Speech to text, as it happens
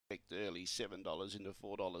early, $7 into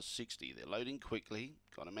 $4.60. They're loading quickly.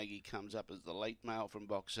 Gawler Maggie comes up as the late mail from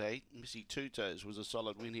box 8. Missy Two Toes was a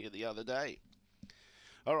solid win here the other day.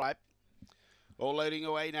 All right, all loading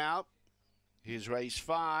away now. Here's race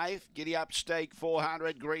 5. Giddy up stake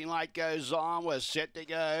 400. Green light goes on. We're set to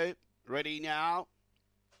go. Ready now.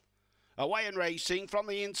 Away and racing from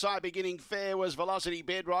the inside, beginning fair was Velocity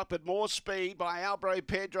Bedrock, but more speed by Albro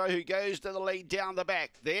Pedro, who goes to the lead down the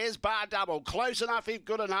back. There's Bar Double, close enough if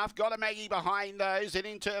good enough. Got a Maggie behind those. Then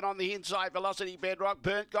in turn on the inside, Velocity Bedrock.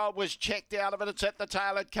 Burnt Gold was checked out of it. It's at the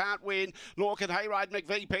tail. It can't win. Nor can Hayride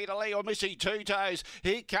McVie, Peter Lee, or Missy Two Toes.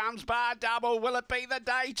 Here comes Bar Double. Will it be the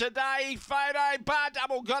day today? Photo. Bar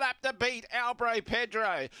Double got up to beat Albro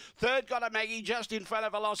Pedro. Third got a Maggie just in front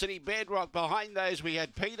of Velocity Bedrock. Behind those we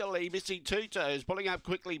had Peter Lee, Missy Two Toes, pulling up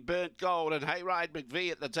quickly Burnt Gold and Hayride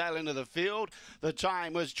McVie at the tail end of the field. The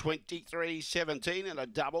time was 23:17 and a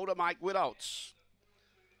double to Mike Widdoltz.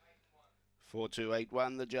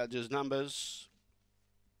 4-2-8-1, the judges' numbers.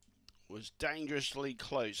 Was dangerously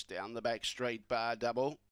close down the back straight. Bar Double.